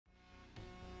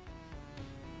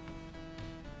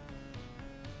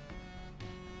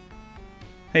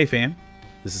Hey fam,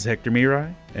 this is Hector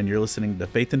Miray, and you're listening to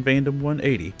Faith Fandom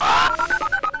 180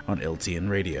 on LTN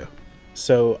Radio.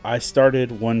 So I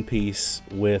started One Piece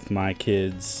with my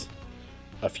kids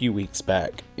a few weeks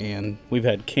back, and we've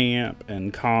had camp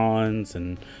and cons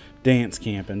and dance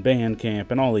camp and band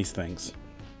camp and all these things.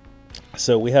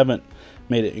 So we haven't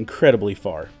made it incredibly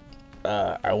far.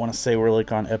 I want to say we're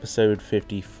like on episode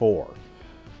 54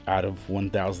 out of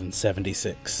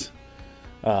 1076.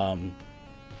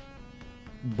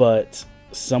 But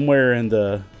somewhere in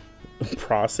the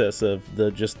process of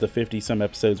the 50 some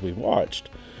episodes we've watched,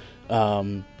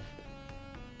 the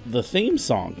theme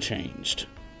song changed.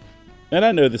 And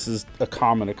I know this is a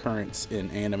common occurrence in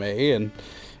anime and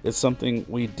it's something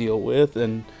we deal with,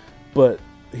 but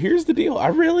here's the deal. I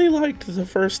really liked the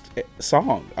first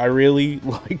song. I really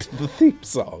liked the theme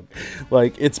song.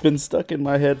 Like, it's been stuck in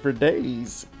my head for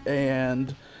days,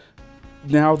 and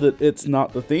now that it's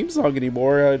not the theme song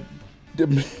anymore,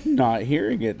 I'm not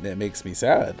hearing it, and it makes me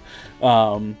sad.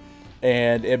 And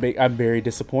I'm very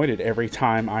disappointed every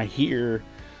time I hear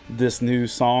this new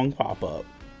song pop up.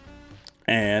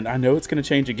 And I know it's going to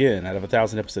change again. Out of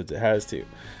 1,000 episodes, it has to.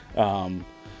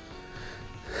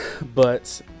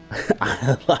 But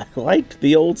I liked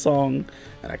the old song,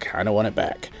 and I kind of want it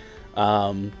back.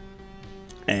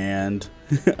 And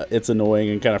it's annoying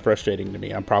and kind of frustrating to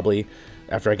me. I'm probably,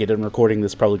 after I get done recording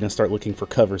this, probably going to start looking for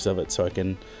covers of it so I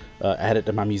can add it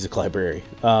to my music library.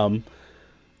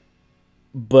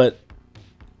 But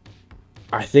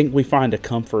I think we find a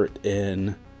comfort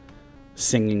in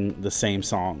singing the same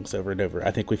songs over and over.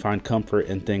 I think we find comfort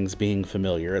in things being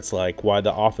familiar. It's like why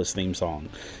the Office theme song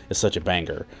is such a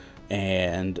banger.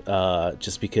 And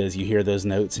just because you hear those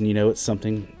notes and you know it's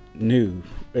something new.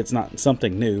 It's not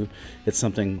something new. It's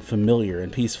something familiar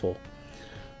and peaceful.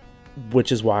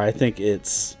 Which is why I think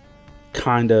it's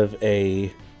kind of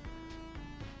a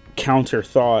counter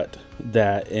thought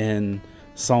that in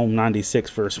Psalm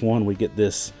 96 verse 1 we get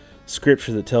this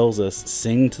scripture that tells us,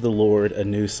 sing to the Lord a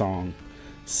new song,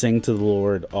 sing to the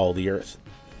Lord all the earth.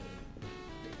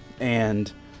 And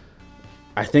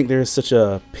I think there's such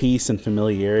a peace and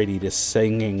familiarity to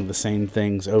singing the same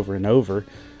things over and over,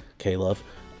 K-Love,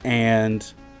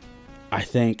 and I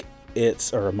think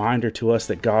it's a reminder to us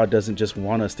that God doesn't just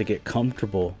want us to get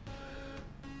comfortable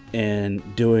in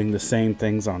doing the same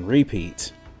things on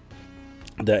repeat,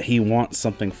 that He wants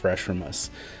something fresh from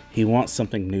us. He wants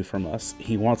something new from us.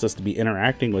 He wants us to be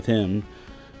interacting with Him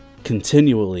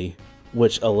continually,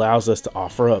 which allows us to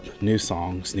offer up new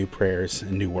songs, new prayers,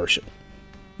 and new worship.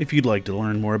 If you'd like to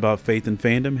learn more about Faith and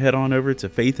Fandom, head on over to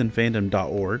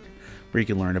faithandfandom.org, where you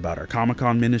can learn about our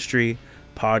Comic-Con ministry,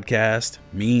 podcast,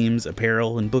 memes,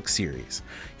 apparel, and book series.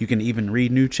 You can even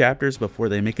read new chapters before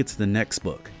they make it to the next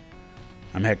book.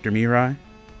 I'm Hector Miray,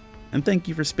 and thank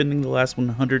you for spending the last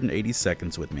 180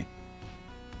 seconds with me.